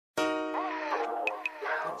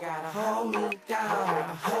gotta hold me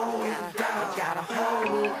down, hold me down, gotta hold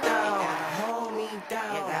me down, hold me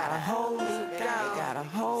down, you gotta hold me down, gotta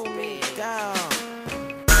hold me down.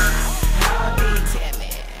 How deep, tell me,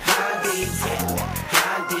 how deep, tell me,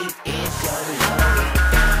 how deep is your love?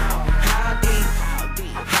 How deep, how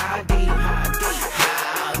deep, how deep, how deep,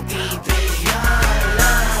 how deep is your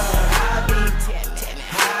love? How deep, tell me,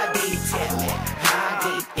 how deep, tell me, how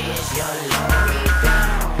deep is your love?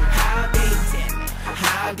 How deep, tell me,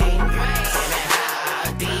 how deep, tell me, how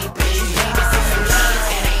deep is your love?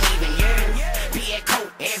 That ain't even yours. Be at court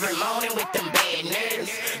every morning with them bad nerves.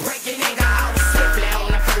 Break your nigga off swiftly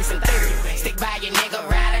on the first and third. Stick by your nigga,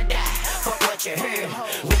 ride or die. Fuck what you heard.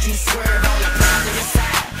 Would you swerve on the positive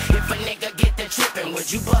side? If a nigga get the trippin',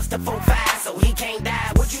 would you bust a 4-5 so he can't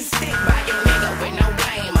die? Would you stick by your nigga with no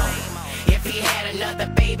blame on him? If he had another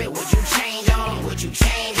baby, would you change on him? Would you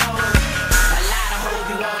change on him? A lot of hoes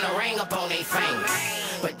you wanna ring up on they finger,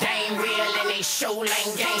 but they ain't real and they show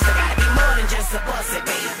lame games. So gotta be more than just a busted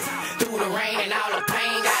baby. Through the rain and all the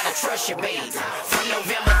pain, gotta trust your baby. From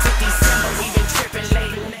November to December, we been trippin'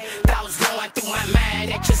 lately. Thoughts going through my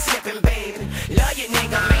mind that you're slipping, baby. Love your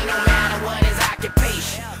nigga, man, no matter what his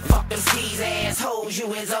occupation. Fuck them skis assholes,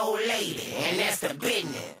 you his old lady, and that's the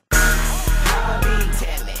business. How deep,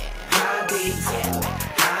 tell me, how deep, tell me,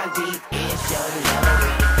 how deep is your love?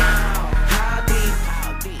 How deep,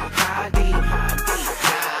 how deep, how deep, how deep,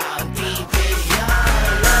 how deep is your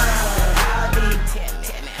love? How deep, tell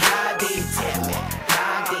me, how deep, tell me,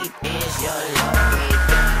 how deep is your love?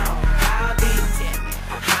 How deep, tell me,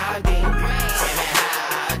 how deep, tell me,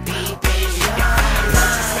 how deep is your love?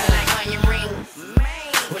 Don't you smell like onion rings?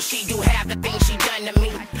 Well, she do half the things she done to me.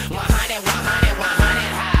 100, 100,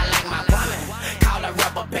 100, high like my woman. Call her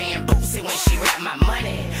rubber band Boosie when she rap my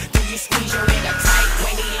money. Do you squeeze your nigga tight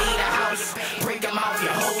when he leave the house? Break him off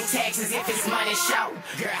your whole taxes if it's money shout.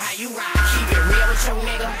 Girl, how you ride? Keep it real with your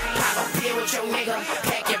nigga. Pop a pill with your nigga.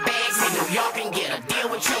 Pack your bags in New York and get a deal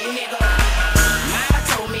with your nigga. Mama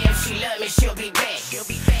told me if she love me, she'll be back.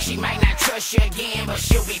 She might not trust you again, but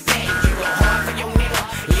she'll be back. You go hard for your nigga.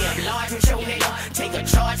 Live large with your nigga. Take a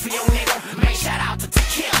charge for your nigga. Man, shout out to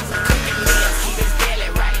Tequila. Cooking meals, keep his belly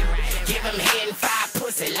right. Give him head and 5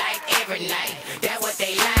 pussy like every night. That's what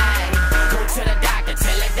they like. Go to the doctor,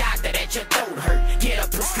 tell the doctor that your throat hurt. Get a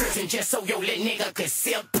prescription just so your little nigga could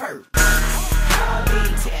sip perk. How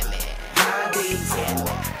deep, tell me, how deep, tell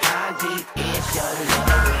me, how deep is your love?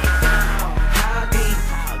 How deep,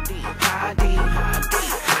 how deep, how deep, how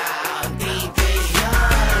deep, how deep is your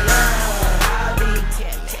love? How deep,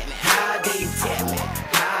 tell me, how deep, tell me,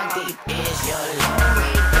 how deep is your love?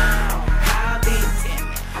 How deep, tell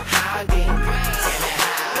me, how deep, tell me,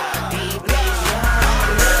 how deep is your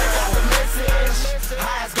love? Got the message,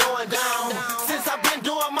 how it's going down. Since I've been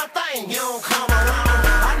doing my thing, you